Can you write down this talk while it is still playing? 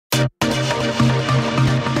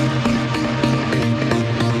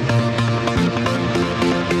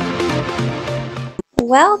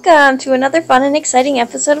Welcome to another fun and exciting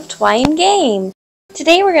episode of Twyingame.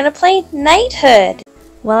 Today we're going to play Knighthood.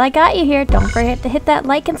 Well, I got you here. Don't forget to hit that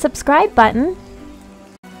like and subscribe button.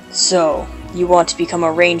 So, you want to become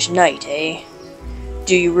a ranged knight, eh?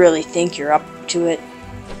 Do you really think you're up to it?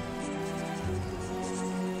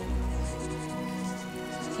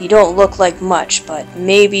 You don't look like much, but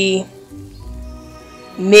maybe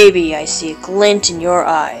I see a glint in your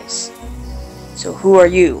eyes. So who are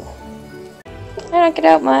you? I don't get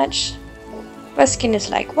out much. My skin is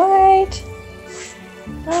like white.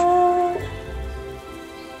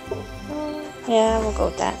 Yeah, we'll go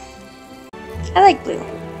with that. I like blue.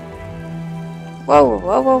 Whoa,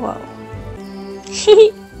 whoa, whoa, whoa.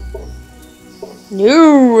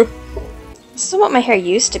 No! This is what my hair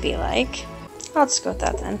used to be like. I'll just go with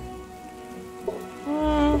that then.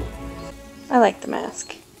 I like the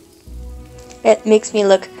mask. It makes me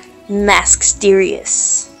look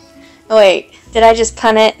mask-sterious. Oh wait, did I just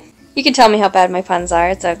pun it? You can tell me how bad my puns are,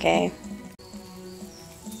 it's okay.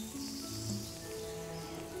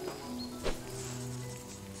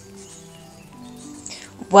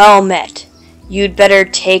 Well met. You'd better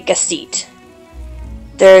take a seat.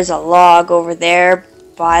 There's a log over there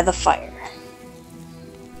by the fire.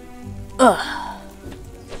 Ugh.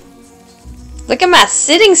 Look at my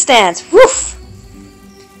sitting stance. Woof!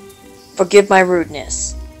 Forgive my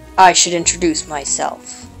rudeness. I should introduce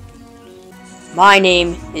myself. My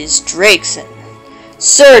name is Drakeson.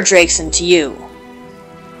 Sir Drakeson to you.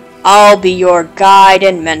 I'll be your guide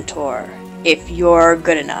and mentor, if you're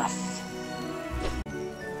good enough.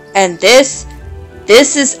 And this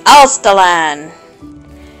is Alstalan,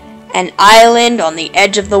 an island on the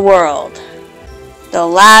edge of the world, the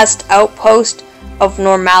last outpost of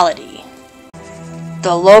normality.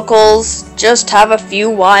 The locals just have a few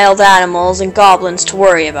wild animals and goblins to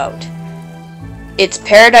worry about. It's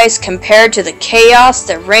paradise compared to the chaos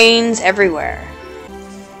that reigns everywhere.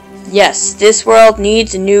 Yes, this world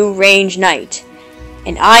needs a new ranged knight,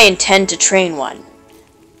 and I intend to train one.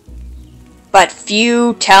 But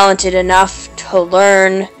few talented enough to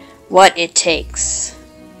learn what it takes.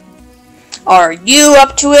 Are you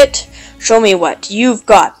up to it? Show me what you've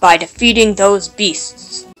got by defeating those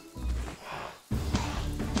beasts.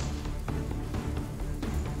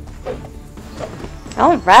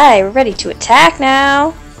 Alright, we're ready to attack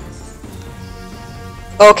now.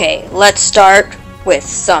 Okay, let's start with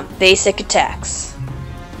some basic attacks.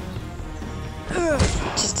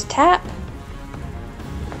 Just a tap.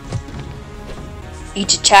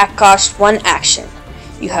 Each attack costs 1 action.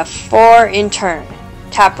 You have 4 in turn.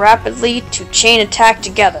 Tap rapidly to chain attack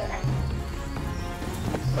together.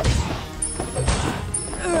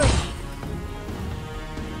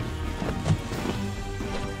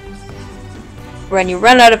 When you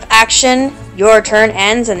run out of action, your turn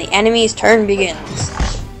ends and the enemy's turn begins.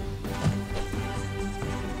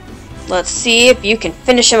 Let's see if you can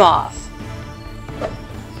finish him off.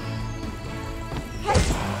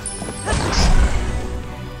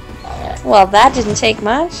 Well, that didn't take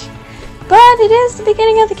much, but it is the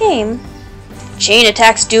beginning of the game. Chain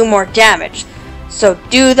attacks do more damage, so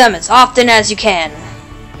do them as often as you can.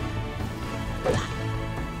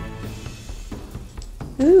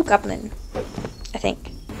 Ooh, goblin. I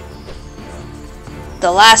think.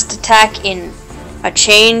 The last attack in a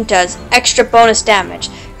chain does extra bonus damage.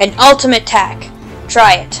 An ultimate attack.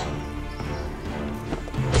 Try it.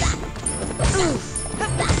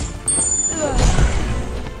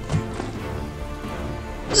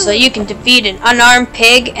 So you can defeat an unarmed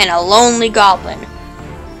pig and a lonely goblin.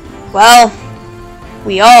 Well,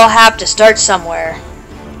 we all have to start somewhere.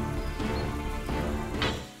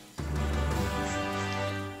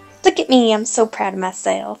 Look at me, I'm so proud of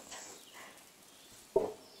myself.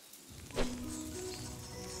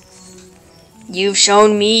 You've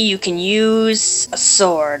shown me you can use a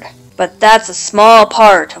sword, but that's a small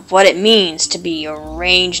part of what it means to be a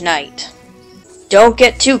ranged knight. Don't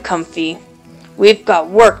get too comfy. We've got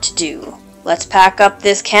work to do. Let's pack up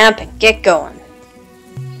this camp and get going.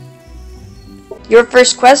 Your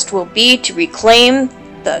first quest will be to reclaim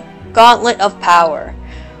the Gauntlet of Power.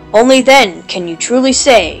 Only then can you truly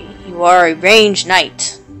say you are a ranged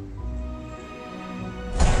knight.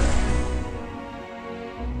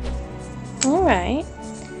 Alright.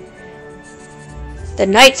 The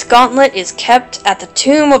Knight's Gauntlet is kept at the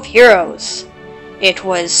Tomb of Heroes. It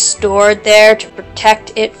was stored there to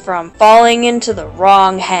protect it from falling into the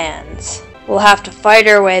wrong hands. We'll have to fight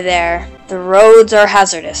our way there. The roads are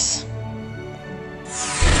hazardous.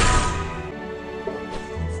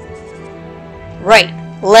 Right,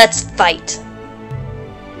 Let's fight.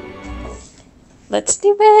 Let's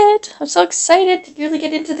do it. I'm so excited to really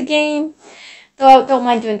get into the game. Though I don't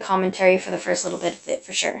mind doing commentary for the first little bit of it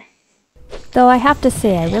for sure. Though I have to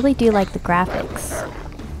say, I really do like the graphics.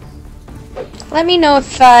 Let me know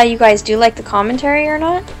if you guys do like the commentary or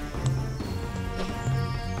not.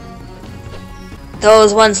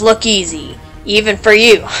 Those ones look easy, even for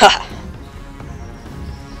you.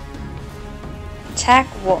 Attack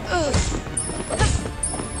wolf.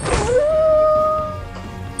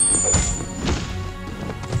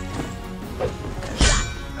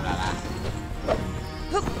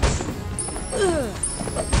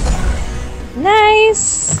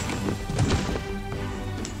 Nice!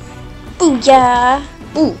 Booyah!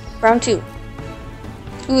 Ooh, round 2.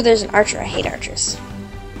 Ooh, there's an archer. I hate archers.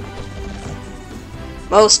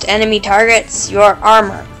 Most enemy targets your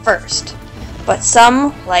armor first, but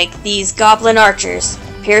some, like these goblin archers,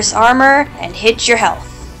 pierce armor and hit your health.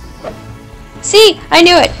 See? I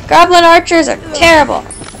knew it! Goblin archers are terrible!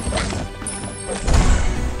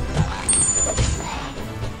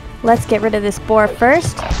 Let's get rid of this boar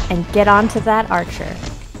first and get on to that archer.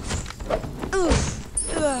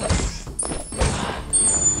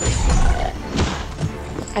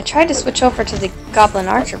 I tried to switch over to the goblin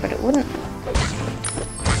archer, but it wouldn't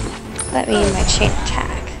let me in my chain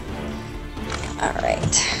attack.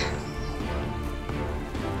 Alright.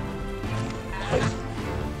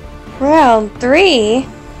 Round 3?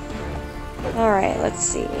 Alright, let's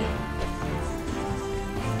see.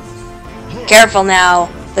 Careful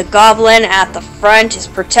now. The goblin at the front is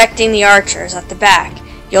protecting the archers at the back.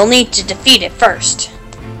 You'll need to defeat it first.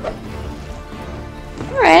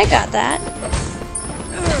 Alright, I got that.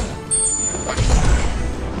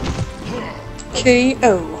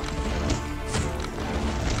 KO.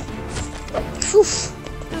 Oof.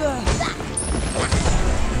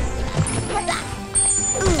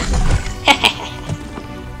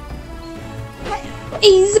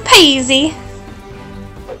 Easy peasy.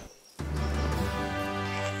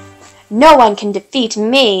 No one can defeat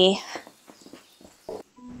me. I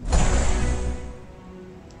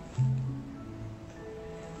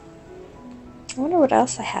wonder what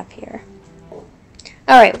else I have here.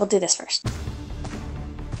 Alright, we'll do this first.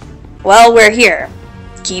 Well, we're here.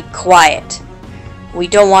 Keep quiet. We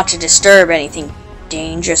don't want to disturb anything.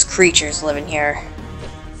 Dangerous creatures living here.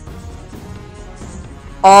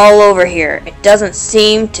 All over here. It doesn't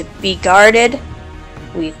seem to be guarded.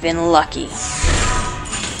 We've been lucky.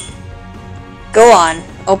 Go on,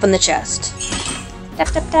 open the chest. Tap,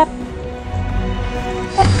 tap, tap.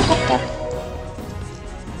 Tap, tap, tap.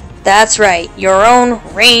 That's right, your own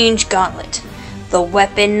range gauntlet. The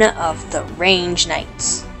weapon of the range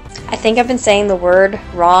knights. I think I've been saying the word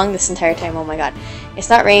wrong this entire time. Oh my god. It's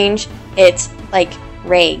not range, it's like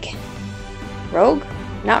rag. Rogue?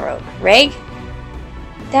 Not rogue. Rag?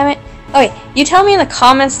 Damn it. Okay, you tell me in the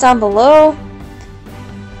comments down below.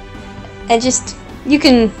 And just, you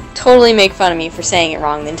can totally make fun of me for saying it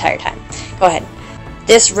wrong the entire time. Go ahead.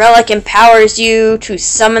 This relic empowers you to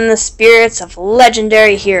summon the spirits of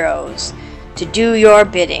legendary heroes to do your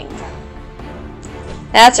bidding.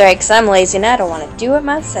 That's right, because I'm lazy and I don't want to do it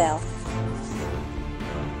myself.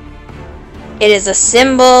 It is a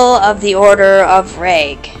symbol of the Order of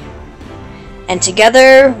Rag, and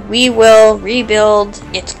together we will rebuild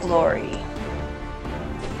its glory.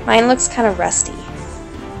 Mine looks kind of rusty.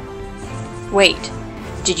 Wait,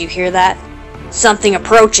 did you hear that? Something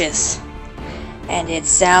approaches, and it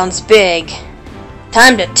sounds big.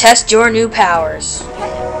 Time to test your new powers.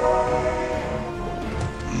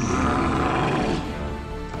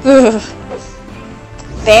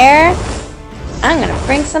 Bear, I'm gonna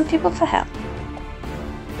bring some people for help.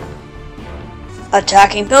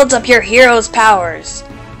 Attacking builds up your hero's powers.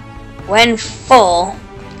 When full,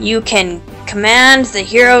 you can command the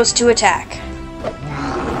heroes to attack.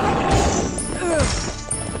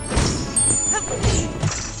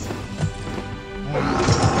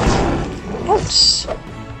 Ouch.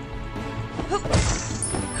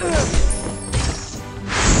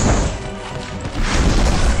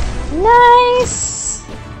 Nice!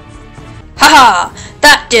 Haha!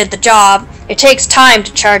 That did the job! It takes time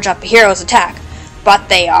to charge up a hero's attack, but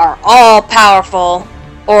they are all powerful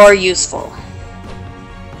or useful.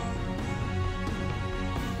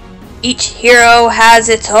 Each hero has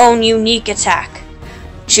its own unique attack.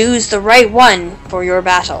 Choose the right one for your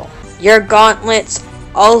battle. Your gauntlets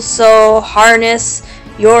also harness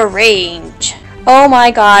your range. Oh my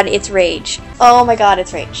god, it's rage. Oh my god,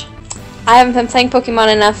 it's rage. I haven't been playing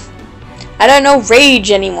Pokemon enough. I don't know rage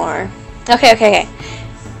anymore. Okay.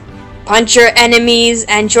 Punch your enemies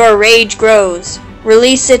and your rage grows.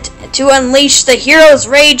 Release it to unleash the hero's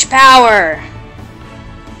rage power.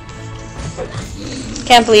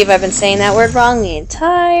 Can't believe I've been saying that word wrong the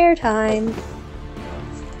entire time.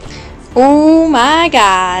 Oh my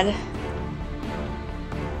god.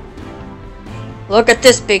 Look at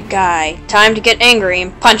this big guy. Time to get angry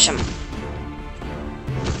and punch him.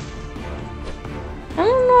 I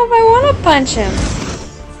don't know if I want to punch him.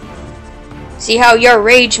 See how your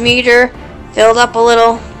rage meter filled up a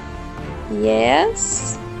little?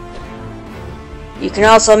 Yes. You can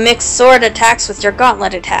also mix sword attacks with your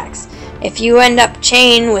gauntlet attacks. If you end up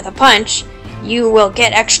chain with a punch, you will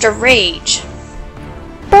get extra rage.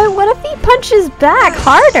 But what if he punches back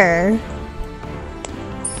harder?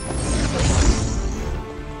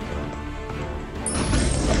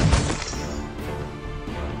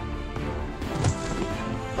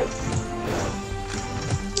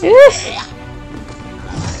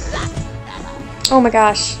 Oh my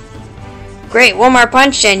gosh. Great, one more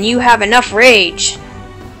punch and you have enough rage.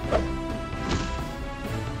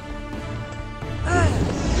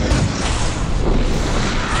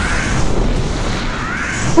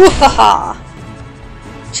 Woo-ha-ha.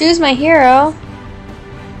 Choose my hero.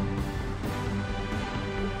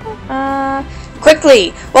 Quickly,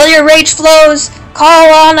 while your rage flows,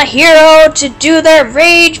 call on a hero to do their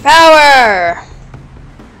rage power.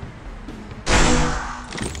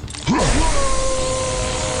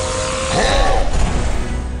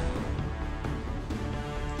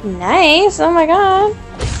 Nice. Oh my god.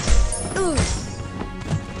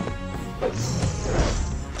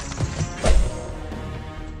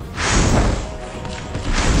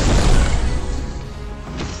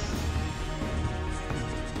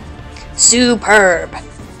 Superb.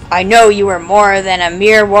 I know you are more than a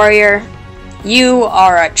mere warrior. You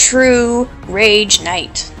are a true rage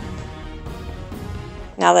knight.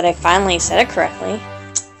 Now that I finally said it correctly,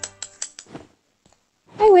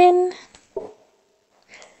 I win.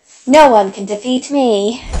 No one can defeat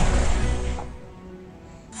me.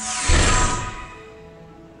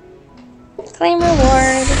 Claim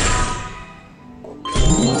reward.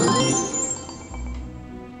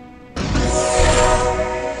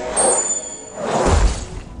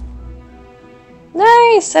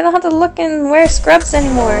 Nice! I don't have to look and wear scrubs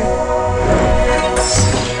anymore.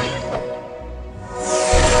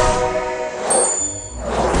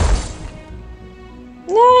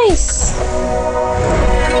 Nice!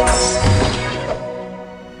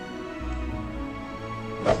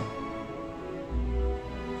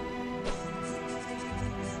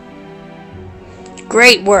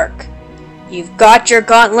 Great work. You've got your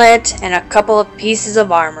gauntlet and a couple of pieces of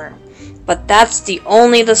armor, but that's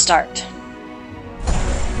only the start.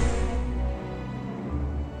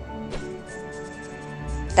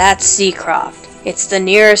 That's Seacroft. It's the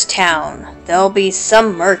nearest town. There'll be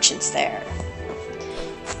some merchants there.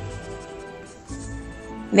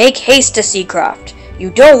 Make haste to Seacroft. You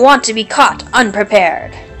don't want to be caught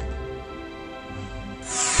unprepared.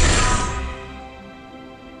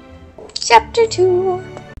 Chapter 2.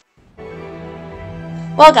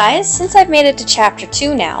 Well guys, since I've made it to Chapter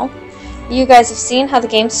 2 now, you guys have seen how the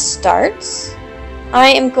game starts. I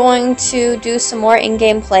am going to do some more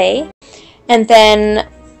in-game play, and then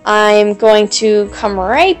I'm going to come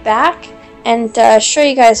right back and show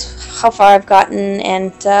you guys how far I've gotten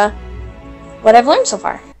and what I've learned so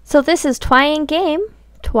far. So this is Twyingame.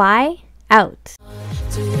 Twy out.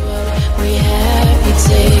 To what we have, you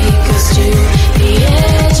take us to the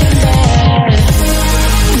edge of that.